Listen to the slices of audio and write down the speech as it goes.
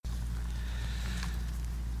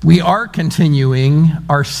We are continuing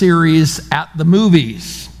our series at the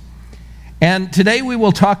movies. And today we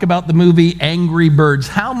will talk about the movie Angry Birds.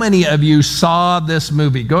 How many of you saw this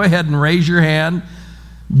movie? Go ahead and raise your hand.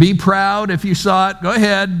 Be proud if you saw it. Go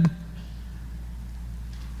ahead.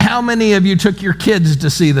 How many of you took your kids to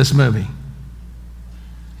see this movie?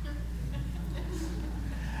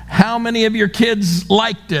 How many of your kids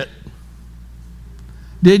liked it?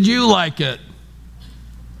 Did you like it?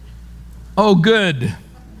 Oh, good.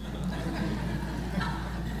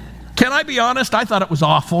 Can I be honest? I thought it was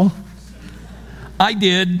awful. I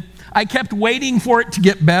did. I kept waiting for it to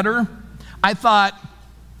get better. I thought,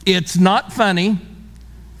 it's not funny.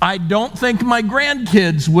 I don't think my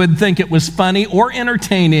grandkids would think it was funny or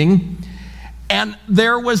entertaining. And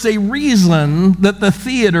there was a reason that the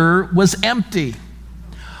theater was empty.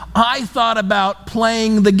 I thought about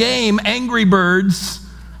playing the game Angry Birds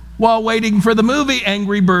while waiting for the movie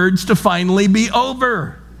Angry Birds to finally be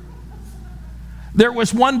over. There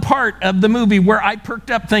was one part of the movie where I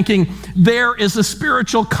perked up thinking, there is a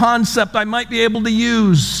spiritual concept I might be able to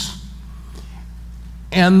use.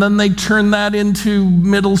 And then they turned that into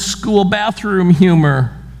middle school bathroom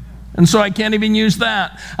humor. And so I can't even use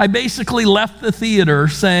that. I basically left the theater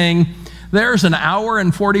saying, there's an hour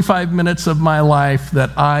and 45 minutes of my life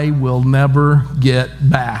that I will never get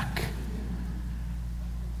back.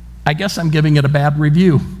 I guess I'm giving it a bad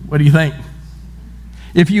review. What do you think?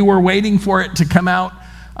 If you were waiting for it to come out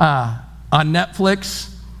on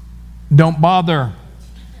Netflix, don't bother.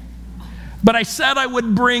 But I said I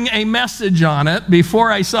would bring a message on it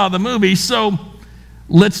before I saw the movie, so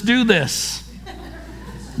let's do this.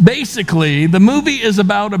 Basically, the movie is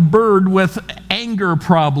about a bird with anger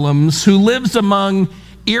problems who lives among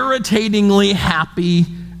irritatingly happy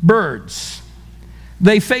birds.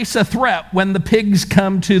 They face a threat when the pigs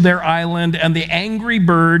come to their island, and the angry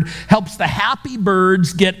bird helps the happy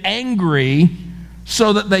birds get angry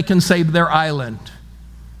so that they can save their island.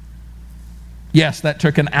 Yes, that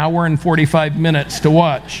took an hour and 45 minutes to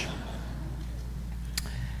watch.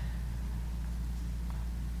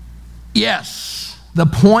 Yes, the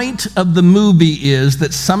point of the movie is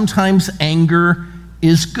that sometimes anger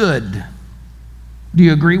is good. Do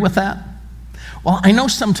you agree with that? Well, I know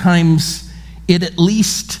sometimes it at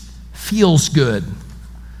least feels good.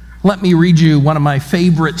 Let me read you one of my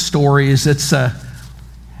favorite stories. It's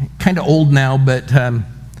kind of old now, but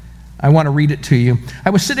I want to read it to you. I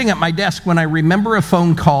was sitting at my desk when I remember a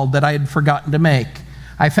phone call that I had forgotten to make.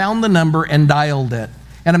 I found the number and dialed it,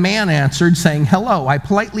 and a man answered saying, "Hello." I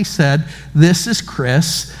politely said, "This is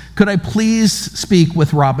Chris. Could I please speak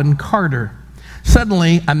with Robin Carter?"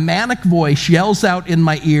 Suddenly, a manic voice yells out in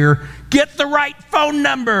my ear, "Get the right phone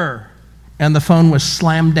number!" And the phone was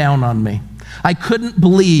slammed down on me. I couldn't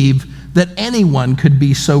believe that anyone could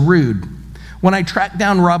be so rude. When I tracked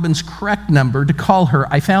down Robin's correct number to call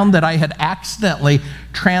her, I found that I had accidentally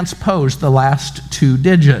transposed the last 2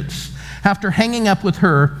 digits. After hanging up with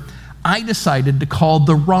her, I decided to call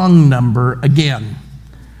the wrong number again.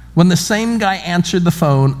 When the same guy answered the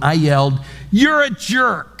phone, I yelled, "You're a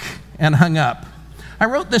jerk," and hung up. I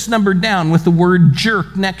wrote this number down with the word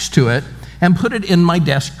jerk next to it and put it in my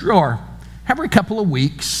desk drawer. Every couple of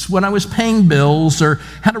weeks, when I was paying bills or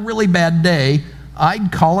had a really bad day,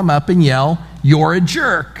 I'd call him up and yell, "You're a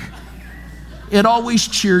jerk." It always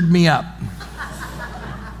cheered me up.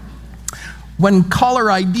 When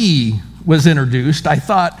caller ID was introduced, I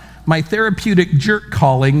thought my therapeutic jerk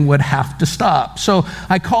calling would have to stop. So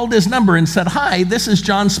I called his number and said, "Hi, this is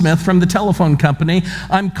John Smith from the telephone company.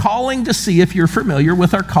 I'm calling to see if you're familiar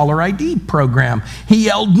with our caller ID program." He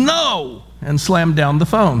yelled, "No!" and slammed down the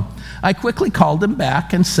phone. I quickly called him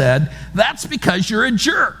back and said, "That's because you're a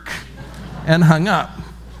jerk," and hung up.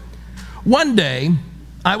 One day,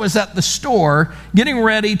 I was at the store getting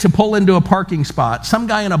ready to pull into a parking spot. Some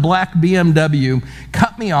guy in a black BMW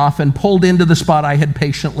cut me off and pulled into the spot I had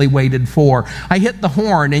patiently waited for. I hit the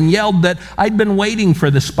horn and yelled that I'd been waiting for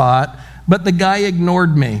the spot, but the guy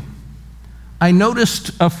ignored me. I noticed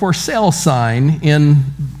a for sale sign in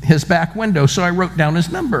his back window, so I wrote down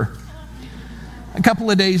his number. A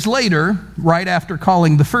couple of days later, right after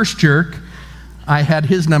calling the first jerk, I had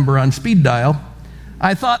his number on speed dial.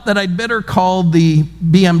 I thought that I'd better call the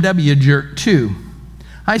BMW jerk too.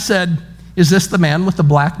 I said, "Is this the man with the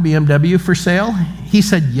black BMW for sale?" He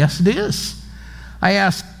said, "Yes, it is." I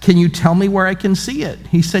asked, "Can you tell me where I can see it?"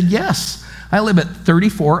 He said, "Yes. I live at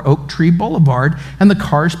 34 Oak Tree Boulevard, and the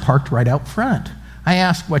car's parked right out front." I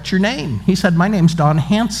asked, "What's your name?" He said, "My name's Don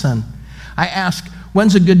Hanson." I asked,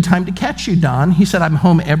 "When's a good time to catch you, Don?" He said, "I'm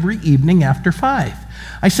home every evening after 5.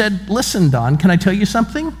 I said, "Listen, Don, can I tell you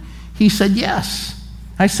something?" He said, "Yes."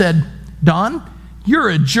 I said, "Don, you're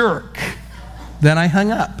a jerk. Then I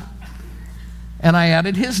hung up. And I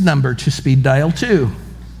added his number to speed dial too.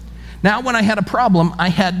 Now when I had a problem, I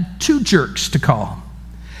had 2 jerks to call.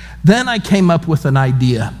 Then I came up with an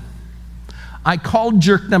idea. I called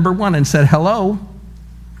jerk number 1 and said, hello.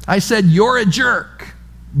 I said, you're a jerk,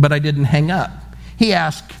 but I didn't hang up. He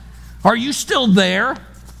asked, are you still there?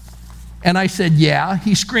 And I said, yeah.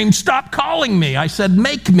 He screamed, stop calling me. I said,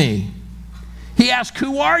 make me. He asked,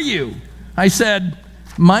 who are you? I said,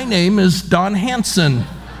 my name is Don Hanson.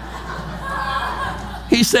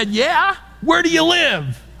 He said, yeah, where do you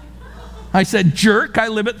live? I said, jerk, I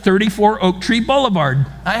live at 34 Oak Tree Boulevard.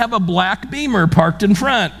 I have a black Beamer parked in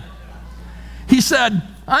front. He said,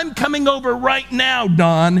 I'm coming over right now,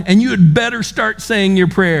 Don, and you had better start saying your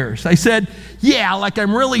prayers. I said, yeah, like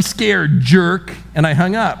I'm really scared, jerk, and I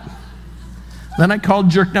hung up. Then I called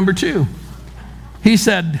jerk number 2. He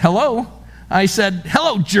said, hello. I said,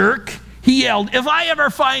 hello, jerk. He yelled, if I ever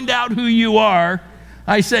find out who you are.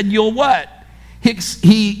 I said, you'll what?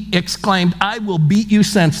 He exclaimed, I will beat you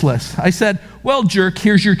senseless. I said, well, jerk,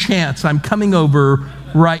 here's your chance. I'm coming over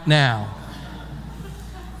right now.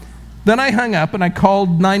 Then I hung up and I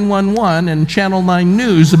called 911 and Channel 9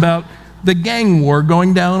 News about the gang war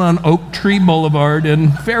going down on Oak Tree Boulevard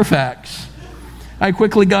in Fairfax. I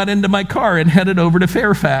quickly got into my car and headed over to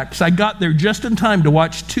Fairfax. I got there just in time to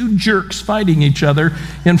watch 2 jerks fighting each other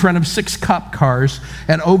in front of 6 cop cars,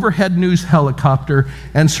 an overhead news helicopter,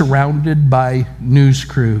 and surrounded by news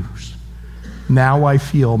crews. Now I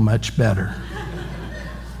feel much better.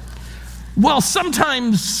 Well,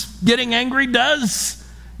 sometimes getting angry does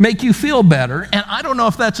make you feel better, and I don't know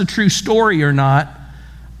if that's a true story or not.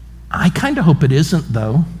 I kind of hope it isn't,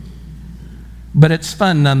 though. But it's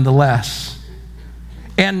fun nonetheless.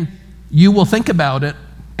 And you will think about it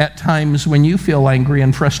at times when you feel angry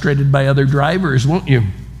and frustrated by other drivers, won't you?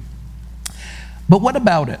 But what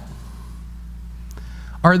about it?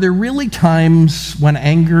 Are there really times when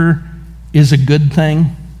anger is a good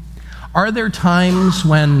thing? Are there times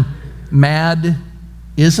when mad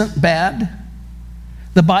isn't bad?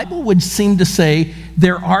 The Bible would seem to say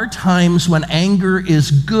there are times when anger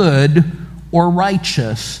is good or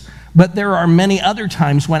righteous, but there are many other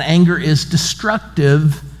times when anger is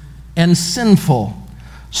destructive and sinful.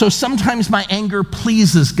 So sometimes my anger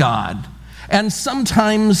pleases God, and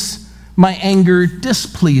sometimes my anger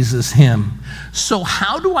displeases Him. So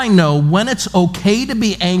how do I know when it's okay to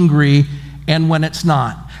be angry and when it's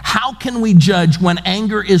not? How can we judge when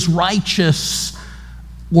anger is righteous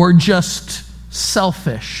or just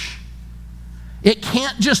selfish? It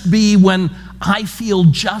can't just be when I feel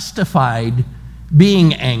justified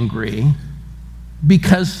being angry,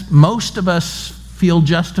 because most of us feel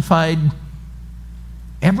justified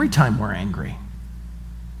every time we're angry.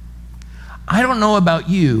 I don't know about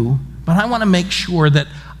you, but I want to make sure that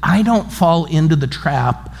I don't fall into the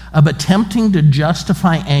trap of attempting to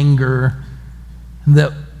justify anger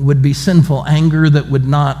that would be sinful, anger that would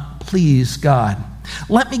not please God.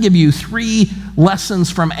 Let me give you 3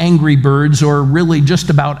 lessons from Angry Birds, or really just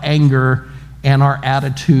about anger and our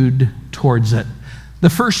attitude towards it. The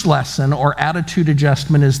first lesson, or attitude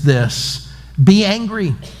adjustment, is this: be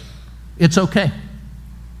angry. It's okay.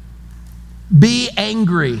 Be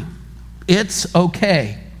angry. It's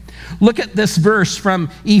okay. Look at this verse from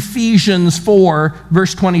Ephesians 4,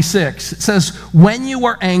 verse 26. It says, when you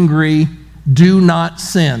are angry, do not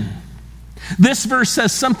sin. This verse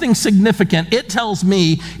says something significant. It tells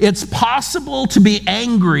me it's possible to be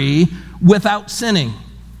angry without sinning.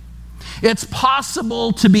 It's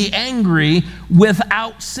possible to be angry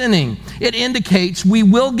without sinning. It indicates we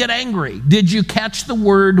will get angry. Did you catch the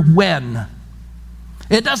word when?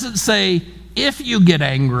 It doesn't say if you get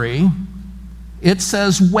angry. It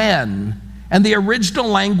says when. And the original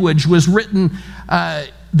language was written,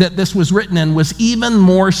 that this was written in, was even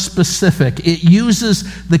more specific. It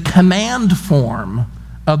uses the command form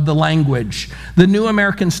of the language. The New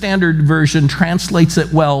American Standard Version translates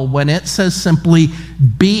it well when it says simply,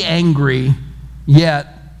 be angry,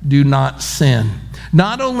 yet do not sin.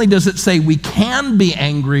 Not only does it say we can be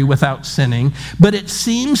angry without sinning, but it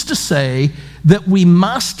seems to say that we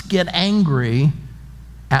must get angry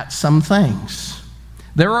at some things.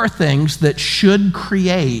 There are things that should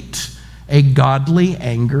create a godly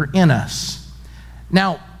anger in us.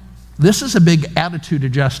 Now, this is a big attitude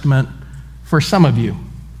adjustment for some of you,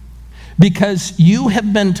 because you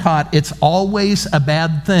have been taught it's always a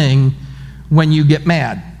bad thing when you get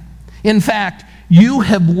mad. In fact, you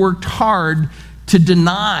have worked hard to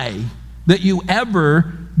deny that you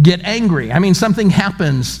ever get angry. I mean, something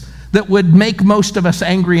happens that would make most of us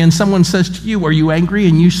angry, and someone says to you, are you angry?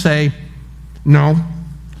 And you say, no,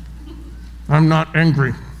 I'm not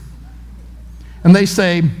angry. And they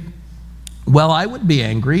say, well, I would be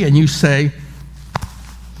angry. And you say,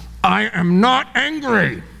 I am not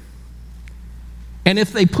angry. And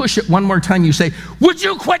if they push it one more time, you say, would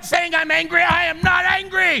you quit saying I'm angry? I am not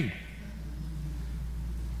angry.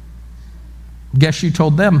 Guess you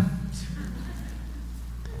told them.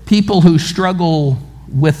 People who struggle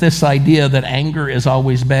with this idea that anger is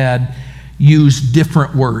always bad use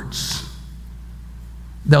different words.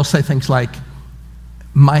 They'll say things like,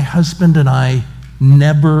 my husband and I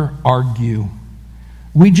never argue.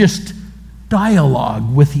 We just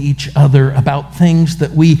dialogue with each other about things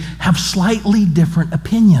that we have slightly different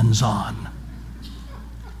opinions on.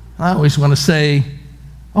 I always want to say,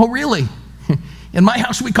 oh, really? In my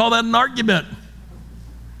house, we call that an argument.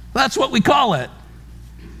 That's what we call it.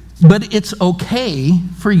 But it's okay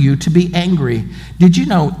for you to be angry. Did you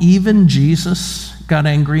know even Jesus got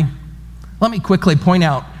angry? Let me quickly point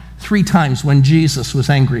out 3 times when Jesus was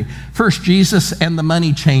angry. First, Jesus and the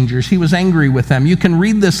money changers. He was angry with them. You can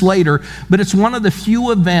read this later, but it's one of the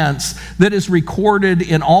few events that is recorded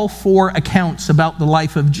in all 4 accounts about the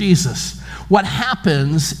life of Jesus. What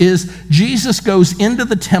happens is Jesus goes into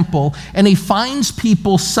the temple and he finds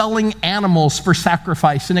people selling animals for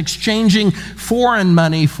sacrifice and exchanging foreign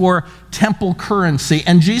money for temple currency.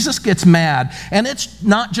 And Jesus gets mad. And it's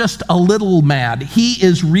not just a little mad. He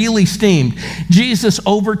is really steamed. Jesus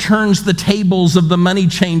overturns the tables of the money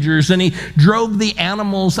changers and he drove the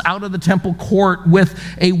animals out of the temple court with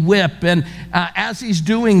a whip. And as he's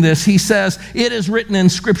doing this, he says, it is written in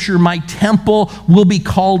Scripture, my temple will be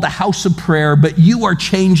called a house of prayer, but you are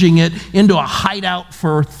changing it into a hideout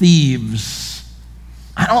for thieves.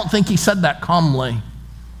 I don't think he said that calmly.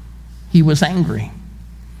 He was angry.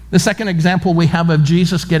 The second example we have of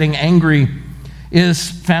Jesus getting angry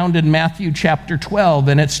is found in Matthew chapter 12,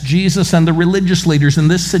 and it's Jesus and the religious leaders. In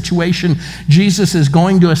this situation, Jesus is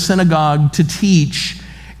going to a synagogue to teach,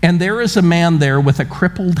 and there is a man there with a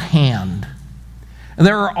crippled hand. And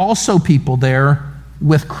there are also people there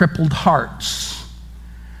with crippled hearts.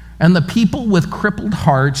 And the people with crippled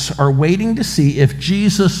hearts are waiting to see if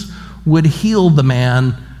Jesus would heal the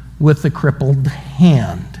man with the crippled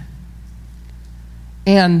hand.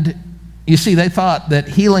 And you see, they thought that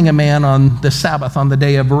healing a man on the Sabbath, on the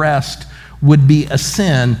day of rest, would be a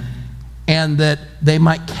sin, and that they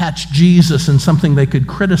might catch Jesus in something they could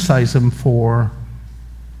criticize him for.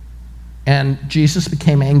 And Jesus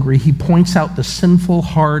became angry. He points out the sinful,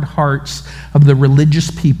 hard hearts of the religious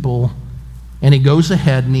people, and he goes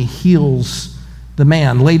ahead and he heals the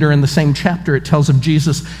man. Later in the same chapter, it tells of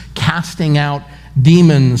Jesus casting out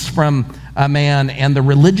demons from a man, and the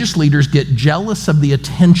religious leaders get jealous of the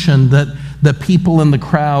attention that the people in the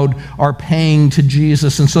crowd are paying to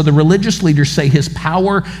Jesus. And so the religious leaders say his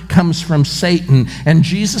power comes from Satan, and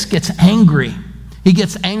Jesus gets angry. He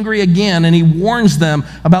gets angry again, and he warns them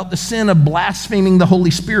about the sin of blaspheming the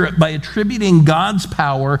Holy Spirit by attributing God's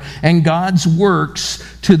power and God's works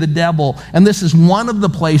to the devil. And this is one of the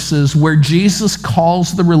places where Jesus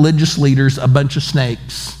calls the religious leaders a bunch of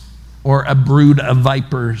snakes or a brood of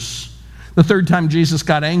vipers. The third time Jesus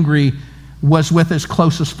got angry was with his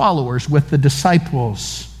closest followers, with the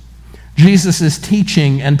disciples. Jesus is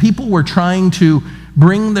teaching, and people were trying to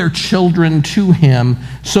bring their children to him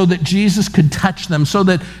so that Jesus could touch them, so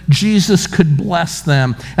that Jesus could bless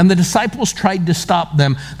them. And the disciples tried to stop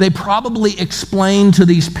them. They probably explained to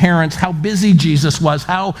these parents how busy Jesus was,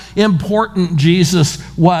 how important Jesus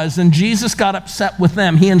was. And Jesus got upset with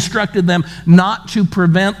them. He instructed them not to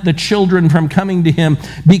prevent the children from coming to him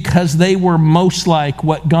because they were most like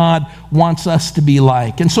what God wants us to be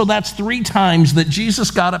like. And so that's 3 times that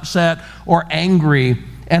Jesus got upset or angry.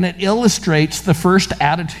 And it illustrates the first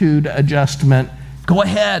attitude adjustment. Go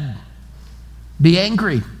ahead. Be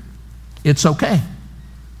angry. It's okay.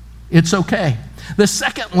 It's okay. The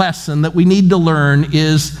second lesson that we need to learn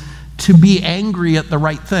is to be angry at the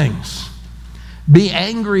right things. Be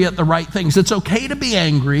angry at the right things. It's okay to be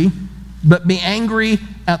angry, but be angry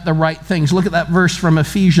at the right things. Look at that verse from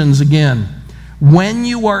Ephesians again. When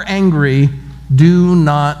you are angry, do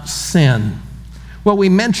not sin. Well, we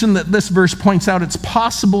mentioned that this verse points out it's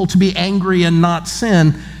possible to be angry and not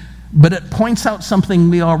sin, but it points out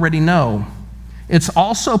something we already know. It's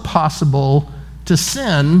also possible to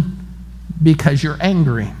sin because you're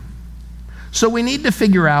angry. So we need to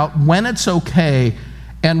figure out when it's okay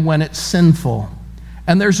and when it's sinful.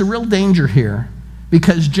 And there's a real danger here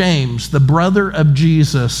because James, the brother of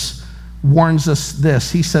Jesus, warns us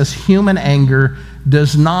this. He says, human anger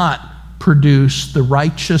does not produce the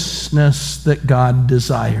righteousness that God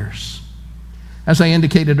desires. As I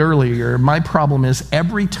indicated earlier, my problem is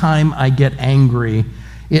every time I get angry,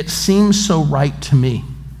 It seems so right to me.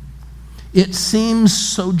 It seems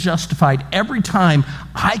so justified. Every time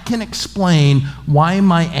I can explain why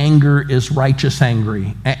my anger is righteous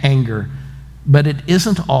anger, but it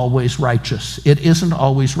isn't always righteous. It isn't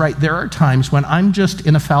always right. There are times when I'm just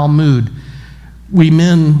in a foul mood. We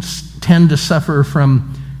men tend to suffer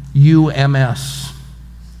from UMS,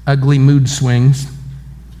 ugly mood swings.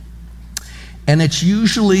 And it's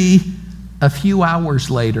usually a few hours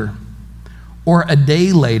later or a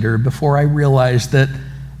day later before I realize that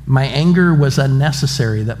my anger was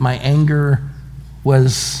unnecessary, that my anger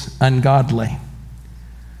was ungodly.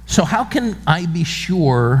 So how can I be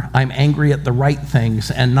sure I'm angry at the right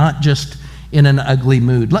things and not just in an ugly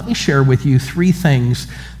mood? Let me share with you 3 things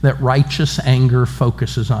that righteous anger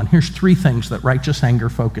focuses on. Here's 3 things that righteous anger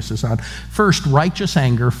focuses on. First, righteous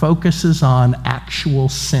anger focuses on actual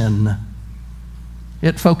sin.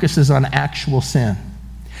 It focuses on actual sin.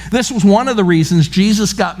 This was one of the reasons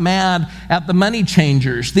Jesus got mad at the money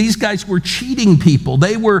changers. These guys were cheating people.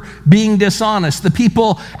 They were being dishonest. The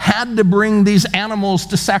people had to bring these animals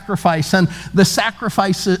to sacrifice, and the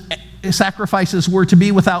sacrifices were to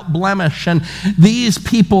be without blemish. And these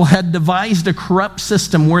people had devised a corrupt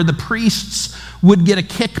system where the priests would get a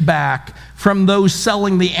kickback from those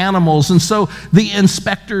selling the animals. And so the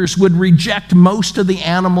inspectors would reject most of the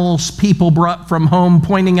animals people brought from home,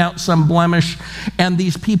 pointing out some blemish, and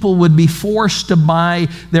these people would be forced to buy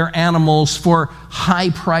their animals for high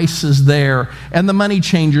prices there. And the money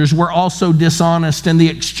changers were also dishonest in the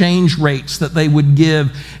exchange rates that they would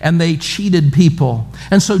give, and they cheated people.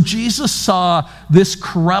 And so Jesus saw this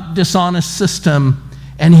corrupt, dishonest system,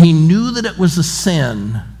 and he knew that it was a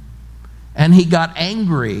sin, and he got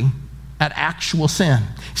angry at actual sin.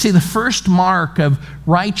 See, the first mark of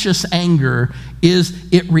righteous anger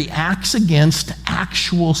is it reacts against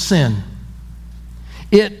actual sin.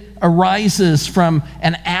 It arises from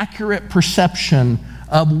an accurate perception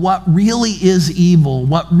of what really is evil,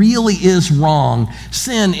 what really is wrong.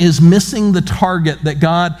 Sin is missing the target that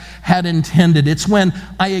God had intended. It's when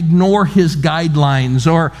I ignore his guidelines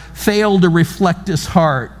or fail to reflect his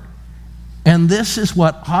heart. And this is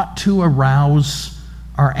what ought to arouse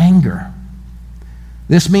our anger.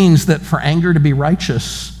 This means that for anger to be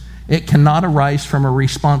righteous, it cannot arise from a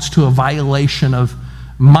response to a violation of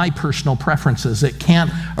my personal preferences. It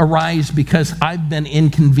can't arise because I've been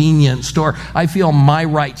inconvenienced or I feel my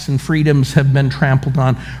rights and freedoms have been trampled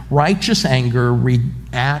on. Righteous anger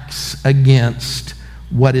reacts against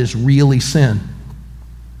what is really sin.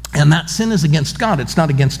 And that sin is against God. It's not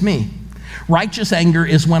against me. Righteous anger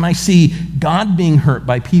is when I see God being hurt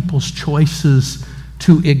by people's choices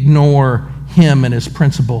to ignore him and his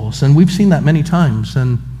principles. And we've seen that many times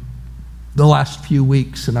in the last few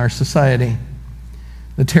weeks in our society.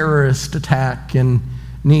 The terrorist attack in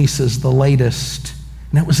Nice is the latest,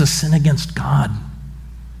 and it was a sin against God.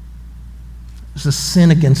 It was a sin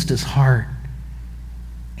against his heart.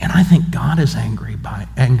 And I think God is angered by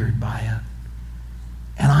it.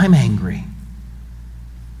 And I'm angry.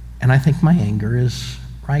 And I think my anger is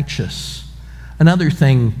righteous. Another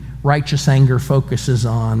thing righteous anger focuses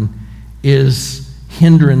on is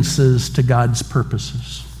hindrances to God's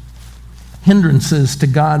purposes. Hindrances to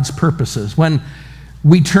God's purposes. When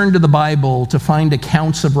we turn to the Bible to find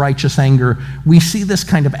accounts of righteous anger, we see this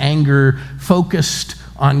kind of anger focused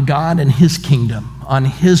on God and his kingdom, on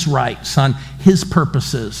his rights, on his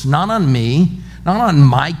purposes, not on me, not on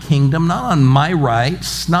my kingdom, not on my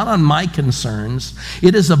rights, not on my concerns.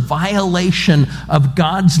 It is a violation of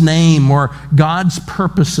God's name or God's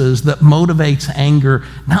purposes that motivates anger,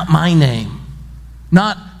 not my name,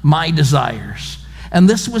 not my desires. And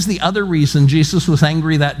this was the other reason Jesus was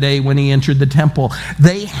angry that day when he entered the temple.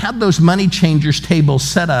 They had those money changers' tables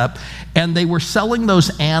set up, and they were selling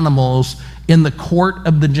those animals in the court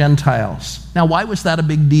of the Gentiles. Now, why was that a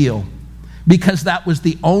big deal? Because that was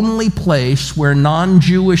the only place where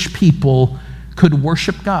non-Jewish people could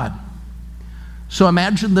worship God. So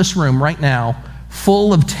imagine this room right now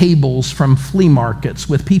full of tables from flea markets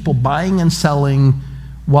with people buying and selling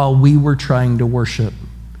while we were trying to worship.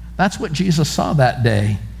 That's what Jesus saw that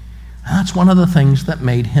day. That's one of the things that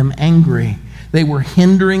made him angry. They were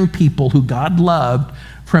hindering people who God loved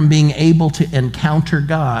from being able to encounter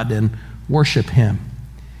God and worship him.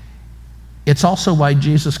 It's also why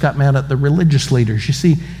Jesus got mad at the religious leaders. You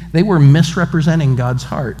see, they were misrepresenting God's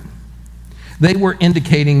heart. They were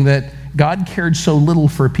indicating that God cared so little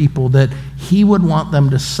for people that he would want them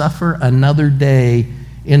to suffer another day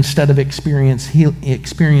instead of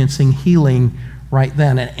experiencing healing right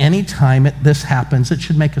then. At any time this happens, it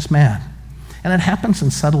should make us mad. And it happens in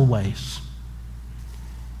subtle ways.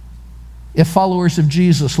 If followers of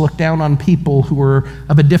Jesus look down on people who are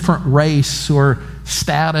of a different race or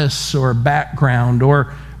status or background,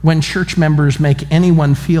 or when church members make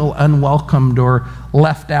anyone feel unwelcomed or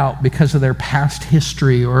left out because of their past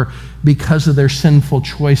history or because of their sinful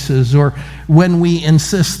choices, or when we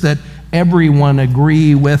insist that everyone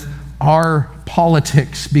agree with our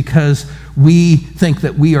politics because we think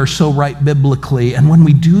that we are so right biblically, and when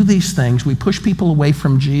we do these things, we push people away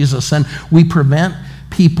from Jesus and we prevent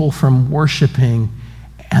people from worshiping,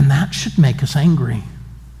 and that should make us angry.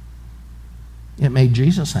 It made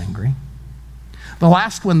Jesus angry. The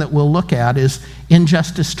last one that we'll look at is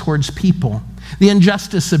injustice towards people. The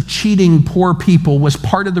injustice of cheating poor people was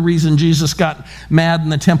part of the reason Jesus got mad in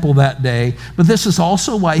the temple that day, but this is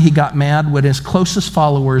also why he got mad when his closest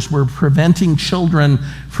followers were preventing children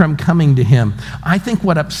from coming to him. I think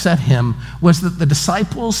what upset him was that the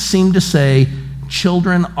disciples seemed to say,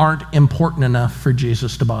 children aren't important enough for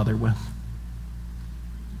Jesus to bother with.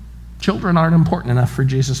 Children aren't important enough for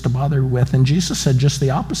Jesus to bother with. And Jesus said just the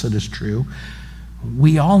opposite is true.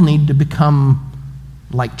 We all need to become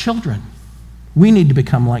like children. We need to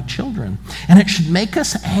become like children. And it should make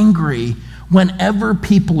us angry whenever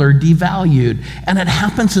people are devalued. And it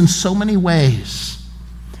happens in so many ways.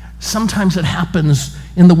 Sometimes it happens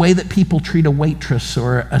in the way that people treat a waitress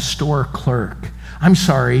or a store clerk. I'm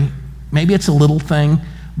sorry, maybe it's a little thing,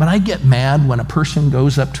 but I get mad when a person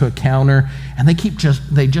goes up to a counter and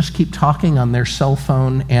they just keep talking on their cell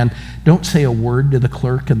phone and don't say a word to the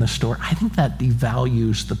clerk in the store. I think that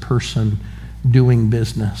devalues the person doing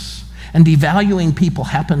business. And devaluing people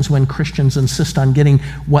happens when Christians insist on getting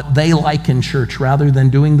what they like in church rather than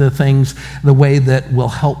doing the things the way that will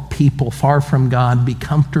help people far from God be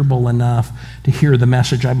comfortable enough to hear the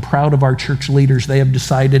message. I'm proud of our church leaders. They have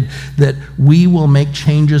decided that we will make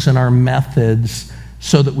changes in our methods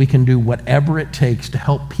so that we can do whatever it takes to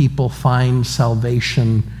help people find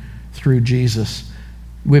salvation through Jesus.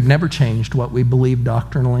 We've never changed what we believe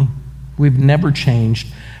doctrinally. We've never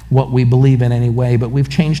changed what we believe in any way, but we've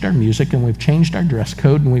changed our music and we've changed our dress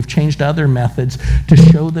code and we've changed other methods to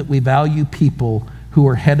show that we value people who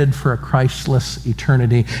are headed for a Christless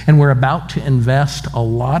eternity. And we're about to invest a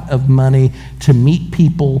lot of money to meet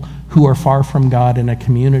people who are far from God in a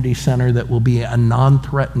community center that will be a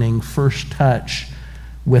non-threatening first touch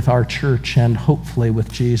with our church and hopefully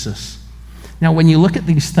with Jesus. Now, when you look at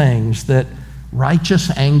these things that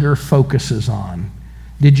righteous anger focuses on,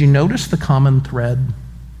 did you notice the common thread?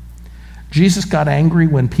 Jesus got angry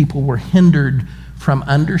when people were hindered from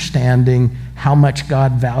understanding how much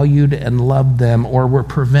God valued and loved them, or were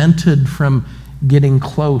prevented from getting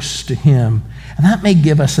close to him. And that may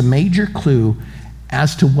give us a major clue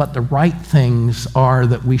as to what the right things are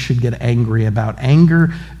that we should get angry about.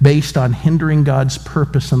 Anger based on hindering God's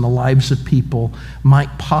purpose in the lives of people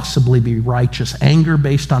might possibly be righteous. Anger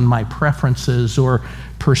based on my preferences or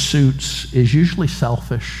pursuits is usually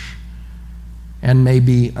selfish and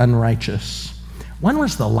maybe unrighteous. When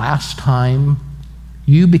was the last time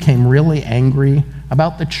you became really angry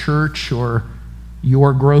about the church or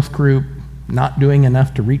your growth group not doing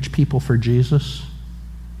enough to reach people for Jesus?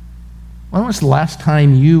 When was the last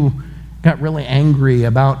time you got really angry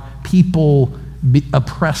about people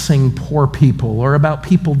oppressing poor people, or about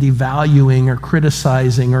people devaluing or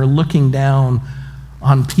criticizing or looking down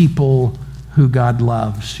on people who God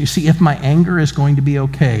loves? You see, if my anger is going to be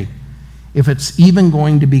okay, if it's even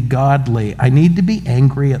going to be godly, I need to be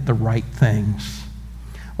angry at the right things.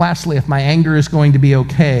 Lastly, if my anger is going to be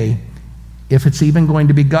okay, if it's even going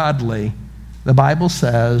to be godly, the Bible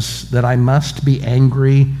says that I must be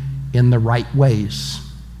angry in the right ways.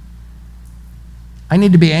 I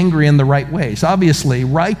need to be angry in the right ways. Obviously,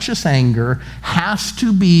 righteous anger has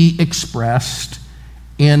to be expressed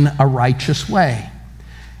in a righteous way.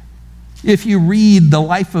 If you read the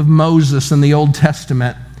life of Moses in the Old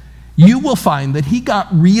Testament, you will find that he got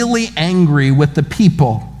really angry with the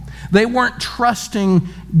people. They weren't trusting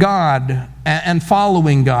God and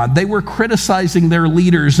following God. They were criticizing their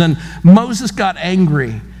leaders, and Moses got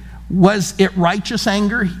angry. Was it righteous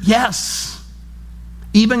anger? Yes.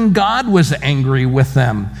 Even God was angry with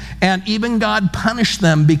them, and even God punished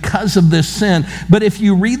them because of this sin. But if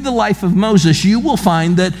you read the life of Moses, you will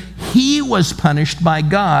find that he was punished by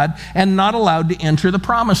God and not allowed to enter the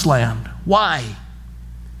promised land. Why?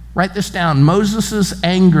 Write this down. Moses'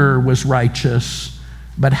 anger was righteous,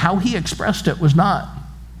 but how he expressed it was not.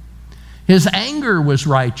 His anger was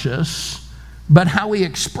righteous, but how he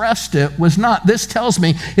expressed it was not. This tells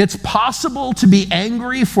me it's possible to be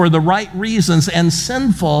angry for the right reasons and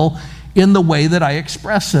sinful in the way that I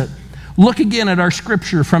express it. Look again at our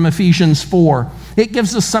scripture from Ephesians 4. It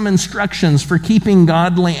gives us some instructions for keeping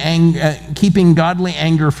godly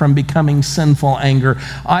anger from becoming sinful anger.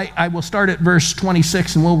 I will start at verse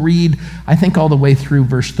 26 and we'll read, I think, all the way through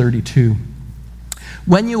verse 32.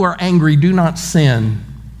 When you are angry, do not sin,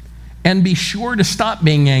 and be sure to stop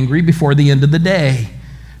being angry before the end of the day.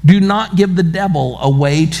 Do not give the devil a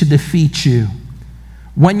way to defeat you.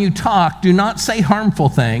 When you talk, do not say harmful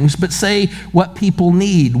things, but say what people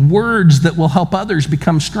need, words that will help others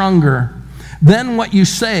become stronger. Then what you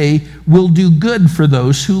say will do good for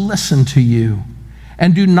those who listen to you.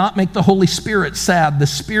 And do not make the Holy Spirit sad. The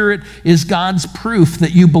Spirit is God's proof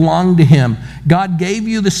that you belong to Him. God gave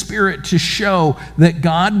you the Spirit to show that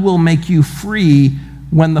God will make you free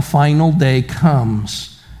when the final day comes.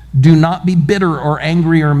 Do not be bitter or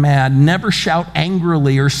angry or mad. Never shout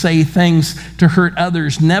angrily or say things to hurt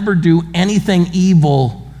others. Never do anything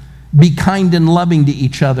evil. Be kind and loving to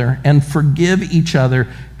each other and forgive each other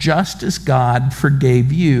just as God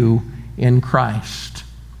forgave you in Christ.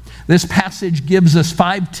 This passage gives us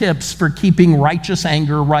 5 tips for keeping righteous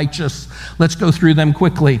anger righteous. Let's go through them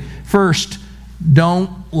quickly. First,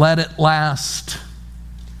 don't let it last.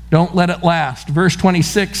 Don't let it last. Verse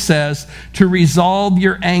 26 says, to resolve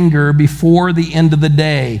your anger before the end of the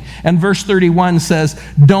day. And verse 31 says,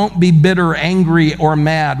 don't be bitter, angry, or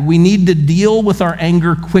mad. We need to deal with our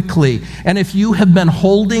anger quickly. And if you have been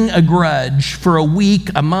holding a grudge for a week,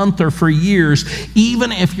 a month, or for years,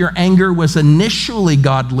 even if your anger was initially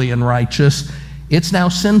godly and righteous, it's now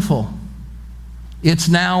sinful. It's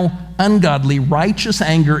now ungodly. Righteous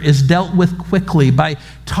anger is dealt with quickly by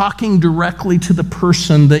talking directly to the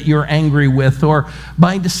person that you're angry with or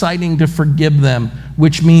by deciding to forgive them,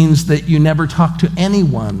 which means that you never talk to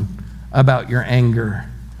anyone about your anger.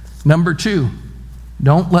 Number 2,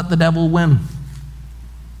 don't let the devil win.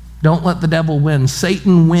 Don't let the devil win.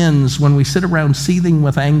 Satan wins when we sit around seething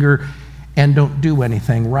with anger and don't do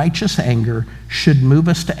anything. Righteous anger should move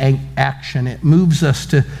us to action. It moves us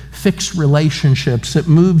to fix relationships. It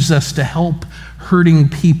moves us to help hurting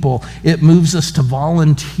people. It moves us to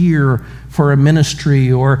volunteer for a ministry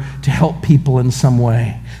or to help people in some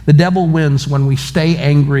way. The devil wins when we stay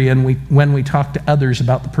angry and when we talk to others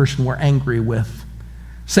about the person we're angry with.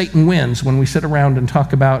 Satan wins when we sit around and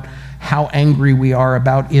talk about how angry we are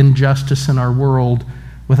about injustice in our world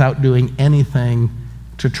without doing anything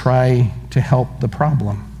to try to help the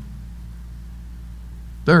problem.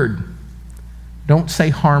 Third, don't say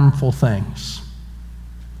harmful things.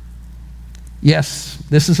 Yes,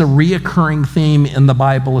 this is a reoccurring theme in the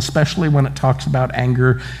Bible, especially when it talks about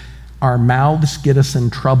anger. Our mouths get us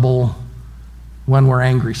in trouble when we're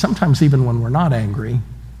angry, sometimes even when we're not angry,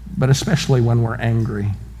 but especially when we're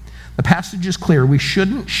angry. The passage is clear. We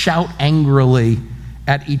shouldn't shout angrily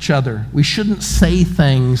at each other. We shouldn't say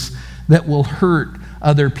things that will hurt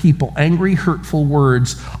other people. Angry, hurtful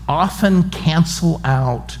words often cancel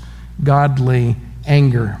out godly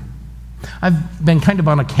anger. I've been kind of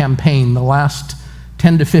on a campaign the last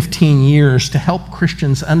 10 to 15 years to help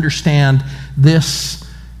Christians understand this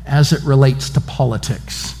as it relates to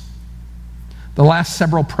politics. The last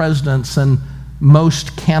several presidents and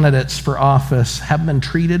most candidates for office have been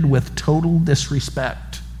treated with total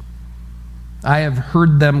disrespect. I have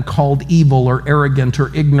heard them called evil or arrogant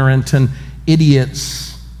or ignorant and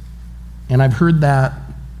idiots. And I've heard that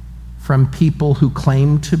from people who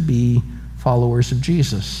claim to be followers of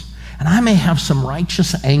Jesus. And I may have some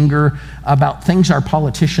righteous anger about things our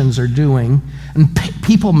politicians are doing, and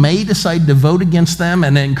people may decide to vote against them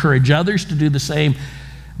and encourage others to do the same,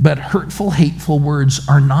 but hurtful, hateful words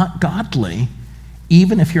are not godly,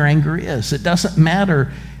 even if your anger is. It doesn't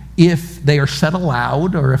matter if they are said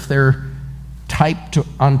aloud or if they're typed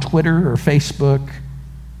on Twitter or Facebook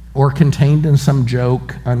or contained in some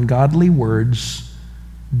joke. Ungodly words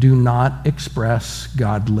do not express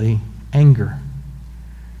godly anger.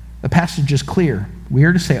 The passage is clear. We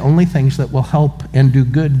are to say only things that will help and do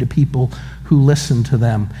good to people who listen to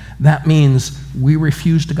them. That means we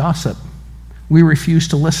refuse to gossip. We refuse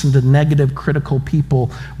to listen to negative, critical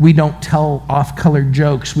people. We don't tell off-colored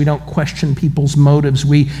jokes. We don't question people's motives.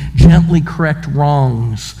 We gently correct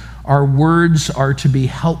wrongs. Our words are to be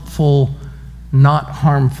helpful, not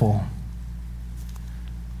harmful.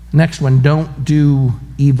 Next one, don't do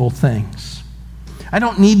evil things. I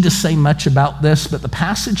don't need to say much about this, but the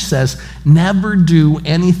passage says never do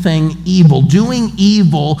anything evil. Doing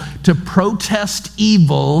evil to protest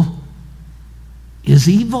evil is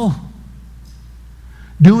evil.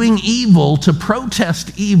 Doing evil to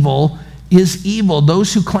protest evil is evil.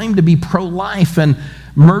 Those who claim to be pro-life and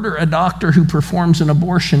murder a doctor who performs an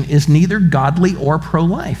abortion is neither godly or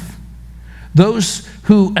pro-life. Those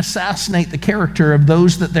who assassinate the character of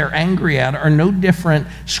those that they're angry at are no different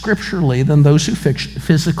scripturally than those who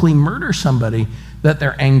physically murder somebody that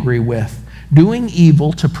they're angry with. Doing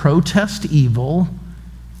evil to protest evil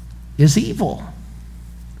is evil.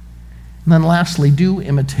 And then lastly, do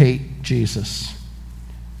imitate Jesus.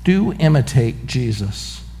 Do imitate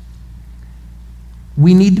Jesus.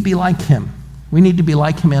 We need to be like him. We need to be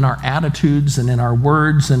like him in our attitudes and in our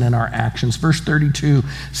words and in our actions. Verse 32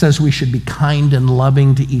 says we should be kind and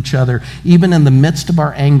loving to each other. Even in the midst of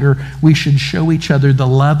our anger, we should show each other the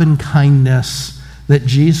love and kindness that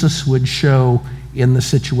Jesus would show in the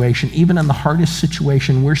situation. Even in the hardest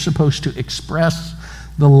situation, we're supposed to express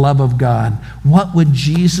the love of God. What would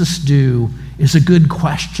Jesus do is a good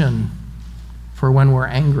question for when we're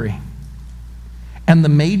angry. And the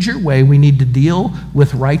major way we need to deal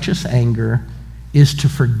with righteous anger is to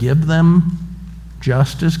forgive them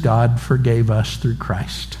just as God forgave us through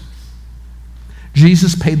Christ.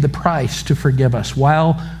 Jesus paid the price to forgive us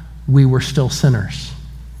while we were still sinners.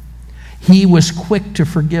 He was quick to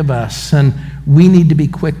forgive us, and we need to be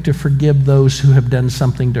quick to forgive those who have done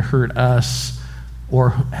something to hurt us or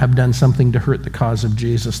have done something to hurt the cause of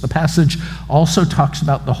Jesus. The passage also talks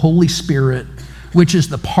about the Holy Spirit, which is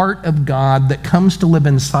the part of God that comes to live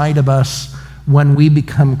inside of us when we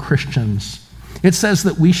become Christians. It says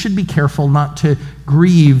that we should be careful not to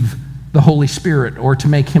grieve the Holy Spirit or to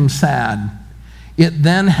make him sad. It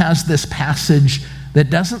then has this passage that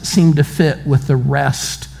doesn't seem to fit with the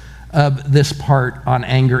rest of this part on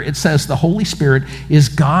anger. It says the Holy Spirit is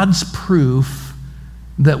God's proof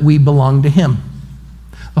that we belong to him.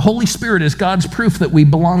 The Holy Spirit is God's proof that we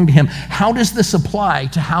belong to him. How does this apply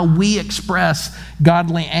to how we express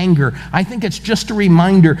godly anger? I think it's just a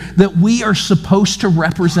reminder that we are supposed to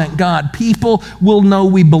represent God. People will know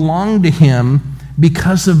we belong to him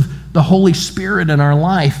because of the Holy Spirit in our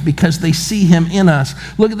life, because they see him in us.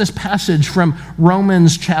 Look at this passage from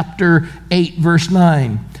Romans chapter 8, verse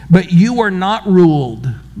 9. But you are not ruled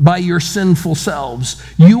by your sinful selves.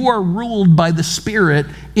 You are ruled by the Spirit,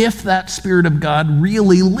 if that Spirit of God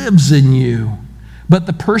really lives in you. But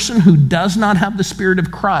the person who does not have the Spirit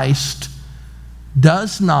of Christ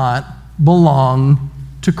does not belong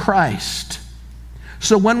to Christ.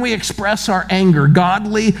 So when we express our anger,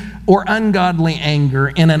 godly or ungodly anger,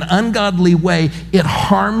 in an ungodly way, it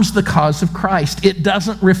harms the cause of Christ. It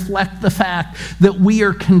doesn't reflect the fact that we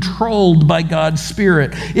are controlled by God's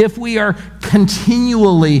Spirit. If we are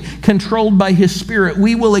continually controlled by his Spirit,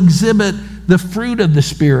 we will exhibit the fruit of the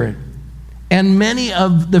Spirit. And many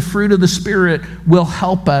of the fruit of the Spirit will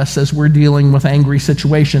help us as we're dealing with angry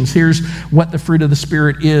situations. Here's what the fruit of the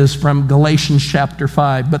Spirit is from Galatians chapter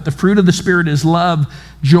 5. But the fruit of the Spirit is love,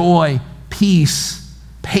 joy, peace,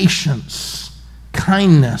 patience,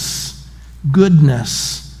 kindness,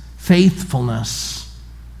 goodness, faithfulness,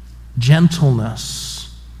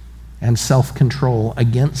 gentleness, and self-control.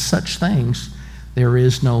 Against such things there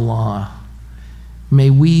is no law. May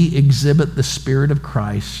we exhibit the Spirit of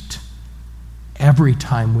Christ every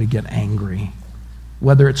time we get angry,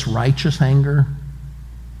 whether it's righteous anger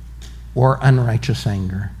or unrighteous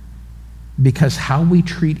anger. Because how we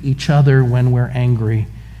treat each other when we're angry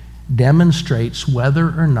demonstrates whether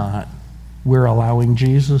or not we're allowing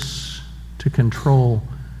Jesus to control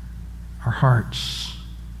our hearts,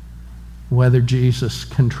 whether Jesus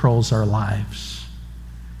controls our lives.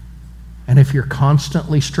 And if you're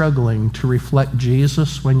constantly struggling to reflect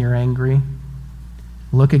Jesus when you're angry,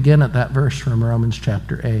 look again at that verse from Romans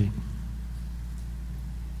chapter 8.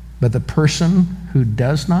 But the person who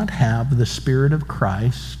does not have the Spirit of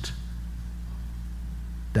Christ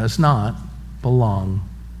does not belong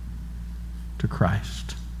to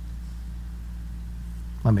Christ.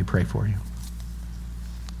 Let me pray for you.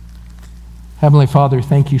 Heavenly Father,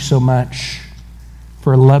 thank you so much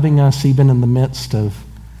for loving us even in the midst of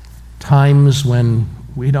times when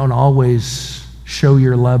we don't always show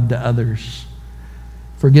your love to others.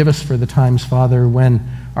 Forgive us for the times, Father, when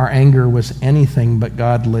our anger was anything but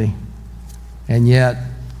godly, and yet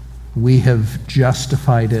we have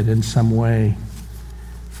justified it in some way.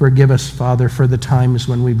 Forgive us, Father, for the times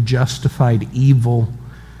when we've justified evil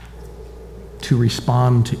to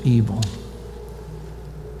respond to evil.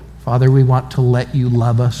 Father, we want to let you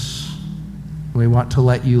love us. We want to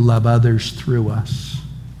let you love others through us.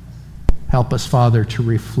 Help us, Father, to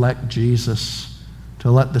reflect Jesus, to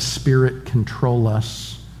let the Spirit control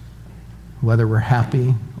us, whether we're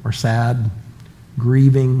happy or sad,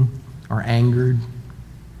 grieving or angered.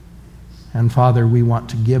 And Father, we want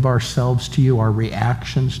to give ourselves to you, our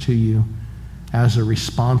reactions to you, as a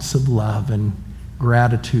response of love and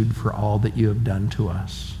gratitude for all that you have done to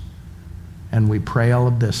us. And we pray all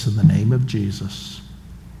of this in the name of Jesus.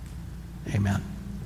 Amen.